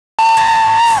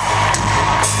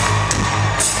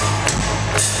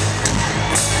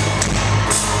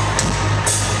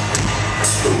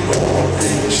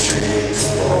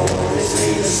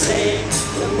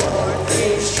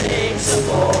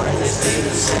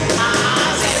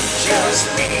Is it just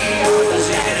me, or does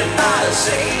anybody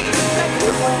say that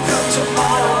good won't come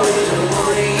tomorrow is a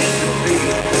worry it can be?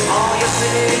 All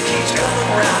yesterday keeps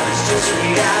coming round, it's just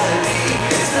reality.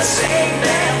 It's the same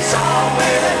damn song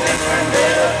with a different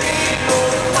melody.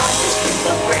 Golden watches keep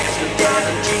the brands together,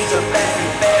 and jeans are back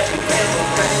in fashion, and the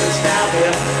breakfast now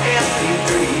they're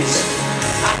MP3s.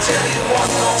 I tell you one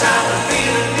more time, the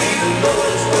feeling even though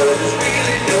this word is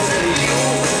really just to you,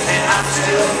 and I'm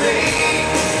still me.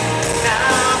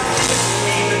 Now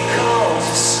even calls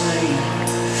the same,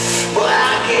 but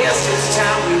I guess it's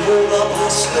time we roll up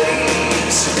our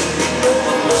sleeves. No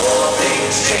more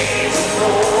things change, the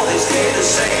more they stay the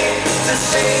same. The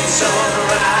same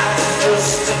sunrise,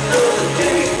 just another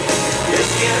day. If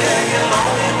you're hanging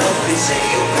on enough, they say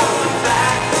you're coming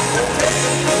back.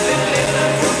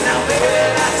 Now baby,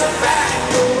 that's a fact.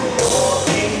 The more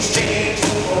things change,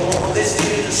 the more they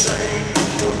stay the same.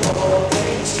 The more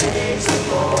things change, the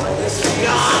more they stay the same.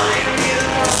 You're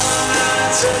either running out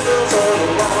of circles or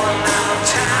you're running out of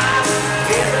time.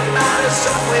 Everybody's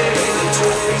somewhere in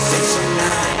between 6 and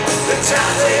 9. The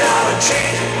times they are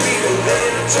changing, we go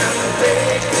ready to turn the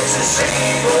page. It's the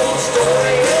same old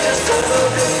story, it's just over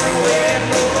a different way.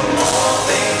 The more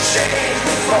things change,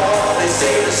 the more they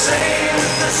stay the same.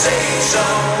 The same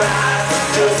sunrise,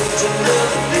 just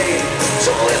another day.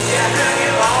 So if you're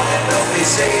hanging on enough, they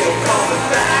say you're coming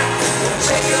back.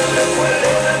 Take a look, we're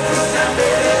living proof now,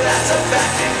 baby, that's a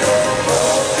fact. You know the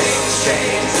more things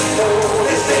change, the more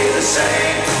they stay the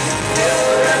same.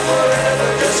 Never and forever,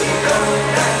 just keep coming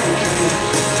back again.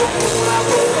 Don't hold out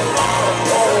for tomorrow,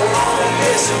 hold on to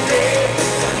yesterday.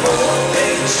 The more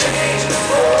things change, the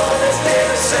more they stay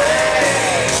the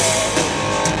same.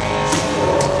 The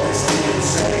more they stay the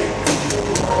same. The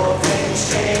more things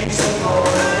change, the more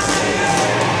they stay the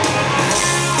same.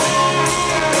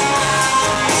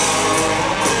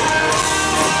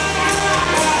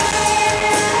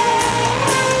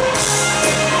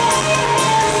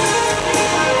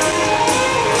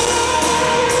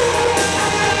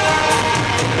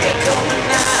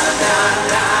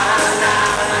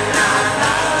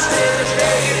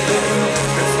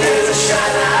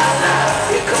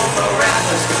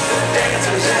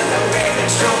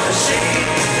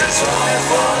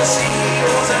 For the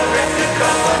CEOs and record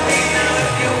company. Now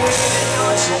if you're waiting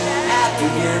on some happy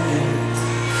ending,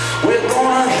 we're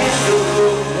gonna hit the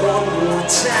hook one more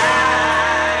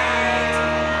time.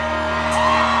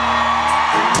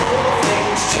 The more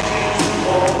things change, the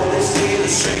more they stay the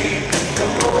same. The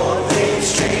more things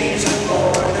change, the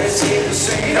more they stay the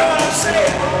same. You know what I'm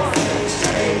saying?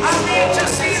 I mean,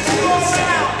 just these two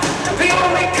around. The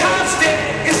only constant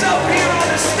is up here on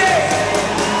the stage.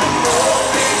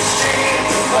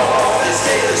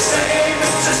 Stay the same,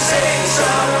 it's the same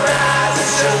sunrise,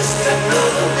 it's just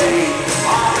another day.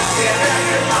 On the skin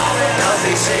hanging on enough,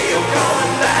 they say you're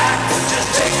coming back.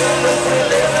 Just take a look, we're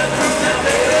living proof now,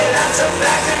 baby, that's a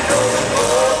fact. And know the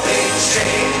more things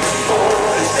change, the more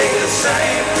they stay the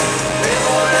same.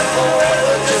 Never and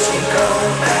forever, just keep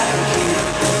coming back again.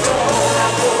 Don't hold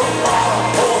out for tomorrow,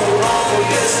 hold on for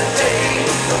yesterday.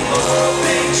 The more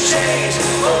things change, the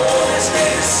more they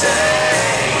stay the same.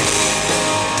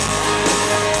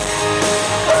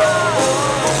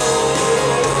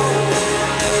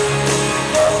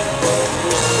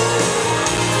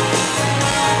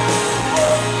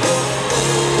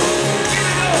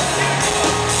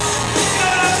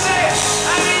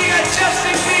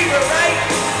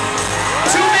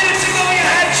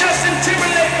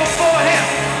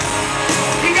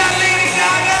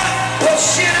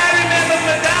 Shit,